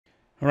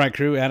All right,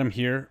 crew, Adam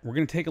here. We're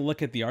going to take a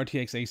look at the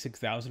RTX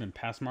a6000 and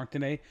Passmark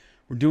today.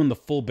 We're doing the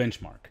full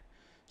benchmark.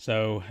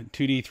 So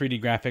 2D,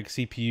 3D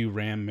graphics, CPU,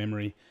 RAM,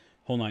 memory,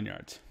 whole nine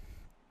yards.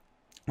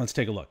 Let's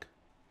take a look.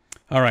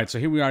 All right, so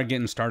here we are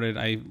getting started.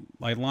 I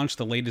launched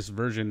the latest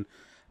version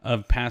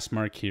of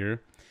Passmark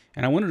here,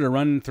 and I wanted to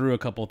run through a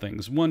couple of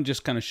things. One,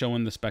 just kind of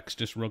showing the specs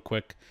just real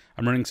quick.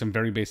 I'm running some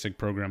very basic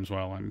programs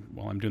while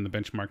I'm doing the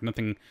benchmark.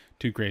 Nothing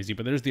too crazy,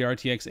 but there's the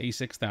RTX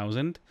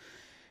a6000.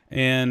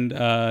 And,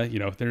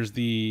 there's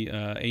the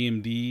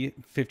AMD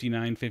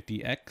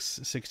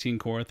 5950X, 16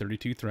 core,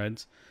 32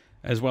 threads,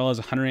 as well as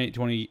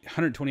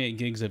 128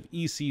 gigs of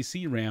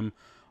ECC RAM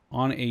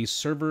on a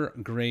server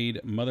grade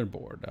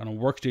motherboard, on a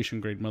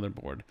workstation grade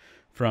motherboard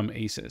from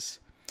Asus.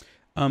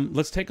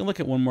 Let's take a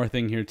look at one more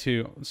thing here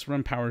too. Let's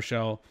run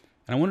PowerShell.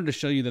 And I wanted to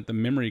show you that the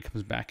memory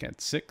comes back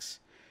at 6.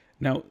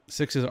 Now,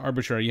 6 is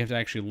arbitrary. You have to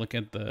actually look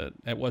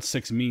at what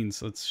 6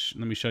 means. Let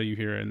me show you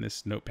here in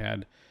this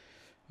notepad.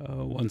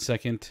 1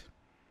 second.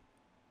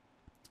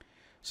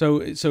 So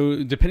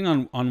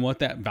depending on what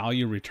that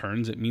value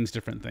returns, it means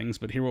different things.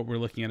 But here, what we're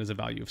looking at is a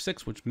value of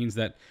 6, which means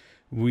that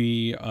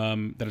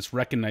that it's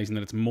recognizing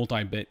that it's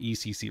multi-bit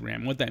ECC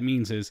RAM. What that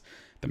means is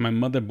that my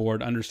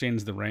motherboard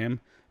understands the RAM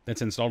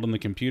that's installed on the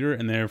computer,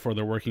 and therefore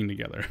they're working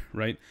together,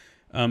 right?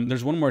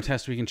 There's one more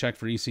test we can check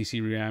for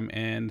ECC RAM,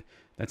 and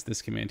that's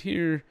this command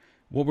here.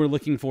 What we're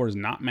looking for is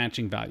not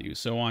matching values.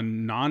 So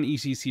on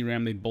non-ECC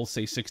RAM, they both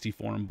say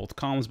 64 in both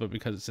columns, but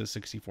because it says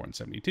 64 and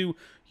 72,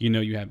 you know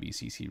you have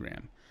ECC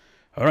RAM.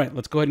 All right,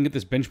 let's go ahead and get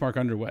this benchmark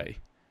underway.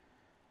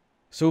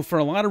 So for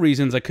a lot of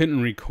reasons, I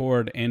couldn't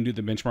record and do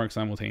the benchmark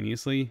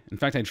simultaneously. In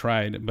fact, I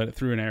tried, but it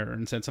threw an error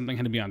and said something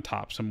had to be on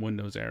top, some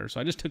Windows error. So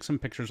I just took some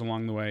pictures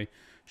along the way,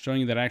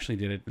 showing you that I actually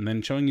did it, and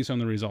then showing you some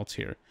of the results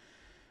here.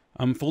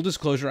 Full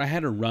disclosure, I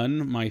had to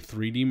run my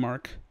 3D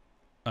mark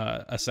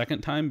a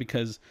second time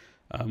because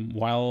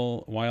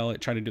while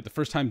it tried to do it the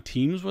first time,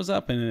 Teams was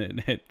up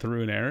and it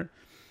threw an error.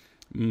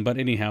 But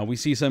anyhow, we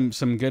see some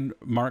good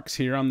marks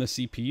here on the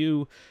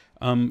CPU.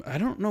 I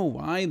don't know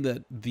why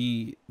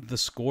the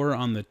score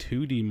on the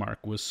 2D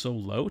mark was so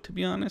low, to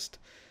be honest.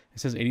 It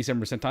says 87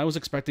 percentile. I was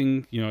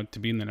expecting, to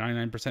be in the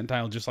 99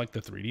 percentile, just like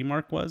the 3D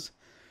mark was.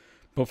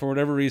 But for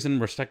whatever reason,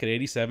 we're stuck at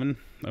 87.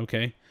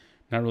 Okay.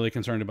 Not really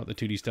concerned about the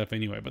 2D stuff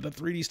anyway, but the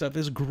 3D stuff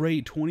is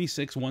great.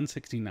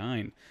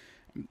 26,169.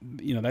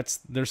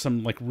 There's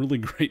some like really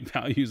great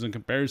values and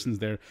comparisons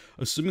there,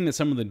 assuming that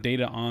some of the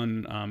data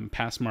on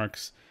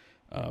Passmark's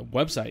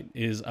website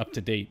is up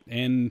to date.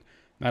 And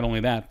not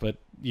only that, but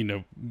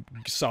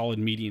solid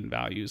median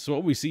values. So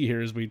what we see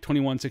here is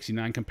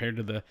 2169 compared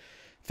to the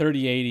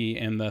 3080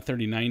 and the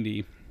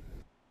 3090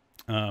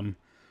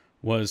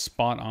 was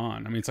spot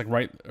on. I mean, it's like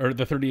or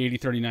the 3080,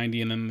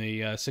 3090, and then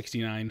the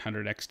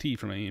 6900 XT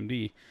from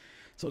AMD.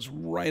 So it's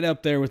right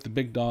up there with the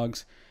big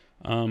dogs.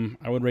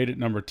 I would rate it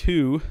number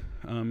 2,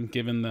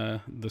 given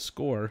the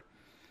score,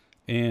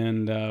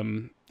 and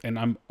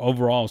I'm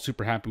overall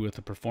super happy with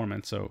the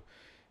performance. So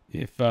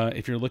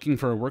if you're looking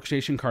for a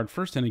workstation card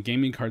first and a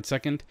gaming card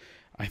second,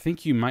 I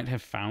think you might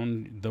have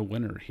found the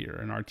winner here,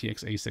 an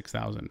RTX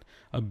a6000,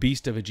 a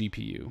beast of a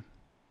GPU.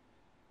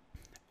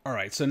 All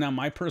right, so now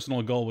my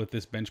personal goal with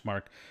this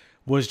benchmark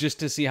was just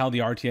to see how the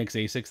RTX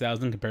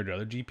a6000 compared to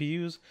other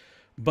GPUs.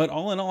 But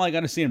all in all, I got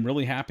to say I'm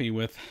really happy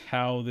with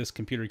how this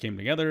computer came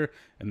together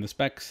and the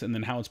specs, and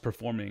then how it's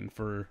performing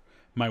for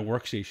my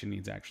workstation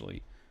needs,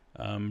 actually.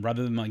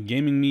 Rather than like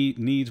gaming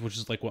needs, which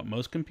is like what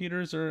most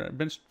computers are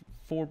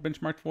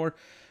benchmarked for.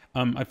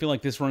 I feel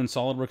like this runs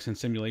SolidWorks and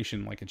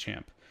simulation like a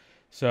champ.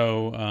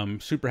 So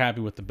super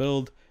happy with the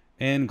build,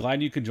 and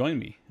glad you could join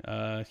me,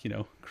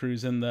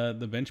 cruising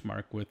the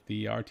benchmark with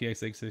the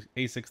RTX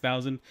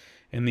a6000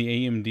 and the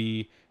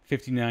AMD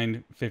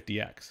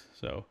 5950X.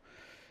 So,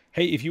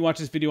 hey, if you watch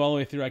this video all the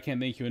way through, I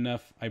can't thank you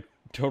enough. I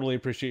totally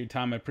appreciate your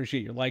time. I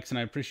appreciate your likes, and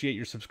I appreciate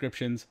your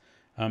subscriptions.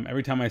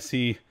 Every time I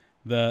see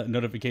the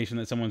notification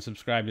that someone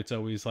subscribed, it's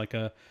always like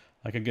a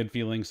good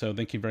feeling. So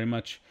thank you very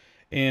much,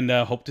 and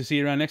hope to see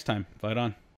you around next time. Fight on.